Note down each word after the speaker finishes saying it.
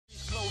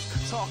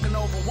Talking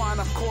over wine,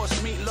 of course,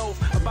 meatloaf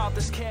about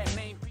this cat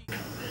named Pete.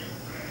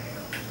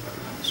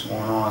 What's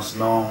going on,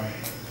 Sloan?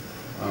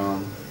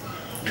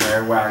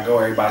 Everywhere I go,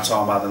 everybody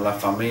talking about the La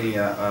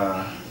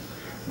Familia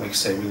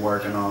mixtape we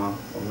working on.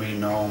 We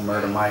know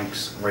Murda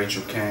Mics,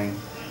 Raechel King,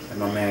 and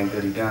my man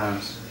Goody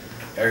Gunz.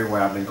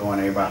 Everywhere I've been going,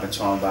 everybody been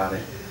talking about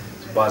it.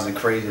 It's buzzing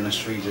crazy in the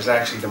streets. It's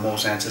actually the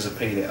most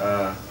anticipated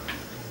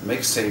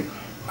mixtape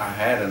I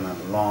had in a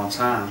long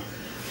time.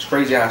 It's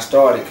crazy how I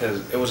started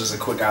because it was just a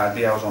quick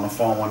idea. I was on the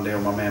phone one day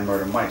with my man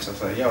Murda Mics. I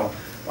said, yo,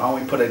 why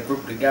don't we put a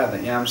group together?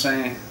 You know what I'm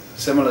saying?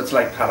 Similar to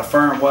like how the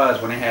firm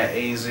was when they had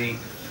AZ,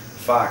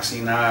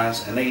 Foxy,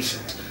 Nas, and Nation.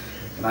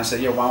 And I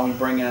said, yo, why don't we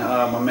bring in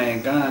my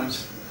man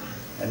Gunz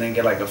and then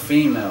get like a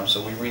female?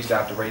 So we reached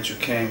out to Raechel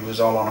King. We was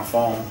all on the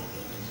phone.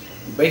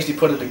 We basically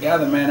put it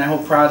together, man. That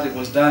whole project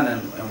was done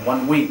in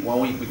 1 week. 1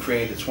 week we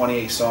created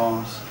 28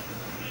 songs.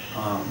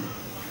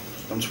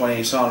 Them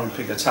 28 songs, we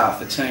picked the top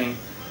 15.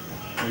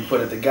 We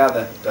put it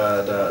together.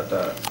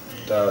 The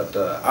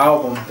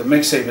album, the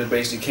mixtape is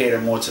basically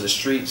catered more to the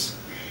streets.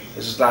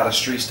 There's just a lot of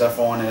street stuff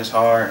on it. It's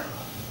hard,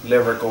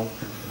 lyrical. You know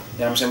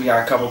what I'm saying? We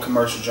got a couple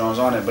commercial joints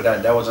on it, but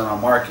that wasn't our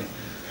market.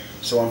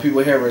 So when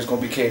people hear it, it's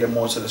going to be catered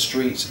more to the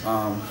streets.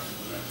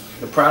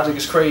 The project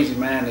is crazy,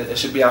 man. It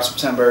should be out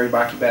September.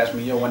 Everybody keep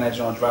asking me, yo, when that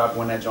joint drop,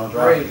 when that joint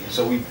drop. Right.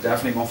 So we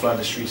definitely going to flood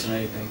the streets and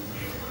everything.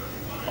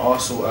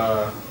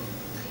 Also,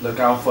 look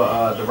out for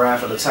the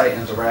Wrath of the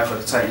Titans. The Wrath of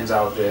the Titans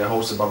out there,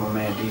 hosted by my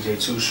man DJ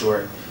Too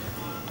Short.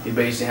 He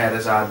basically had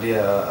this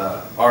idea,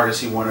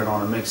 artist he wanted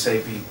on a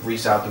mixtape. He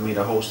reached out to me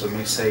to host a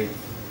mixtape.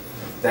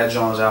 That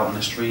joint's out in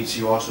the streets.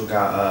 You also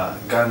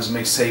got Guns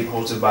mixtape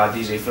hosted by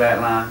DJ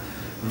Flatline,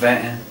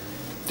 Venting.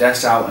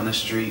 That's out in the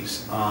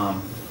streets.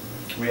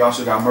 We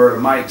also got Murda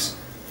Mics.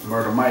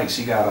 Murda Mics,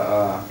 he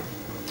got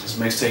his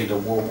mixtape, the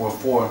World War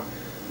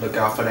IV. Look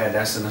out for that.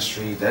 That's in the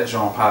street. That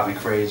joint poppy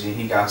crazy.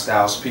 He got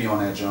Styles P on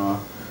that joint.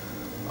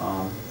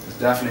 It's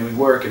definitely we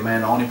working,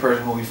 man. The only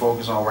person who we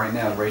focus on right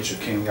now is Raechel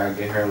King. We gotta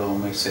get her a little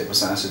mixtape or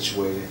something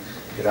situated.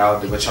 Get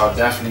out there, but y'all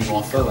definitely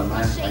gonna feel it,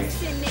 man.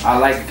 Like, I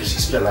like it because she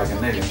spit like a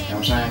nigga. You know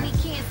what I'm saying?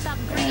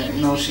 And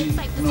you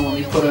know, when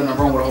we put her in a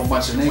room with a whole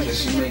bunch of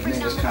niggas, she make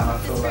niggas kind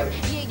of feel like,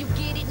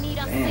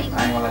 damn,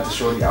 I ain't gonna let the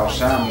shorty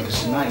outshine me because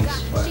she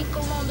nice.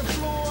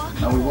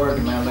 But no, we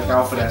working, man. Look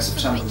out for that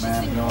September,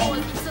 man. You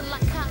know.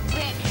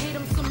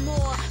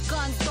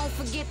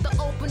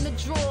 Open the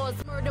drawers,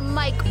 Murda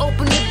Mic,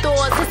 open the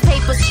doors. This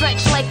paper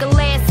stretch like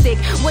elastic.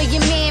 Where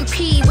your man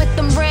P with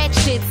them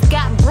ratchets.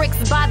 Got bricks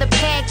by the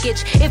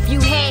package. If you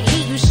had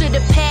heat, you should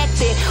have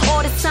packed it.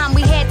 All this time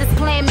we had this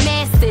plan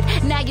mastered.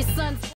 Now your son's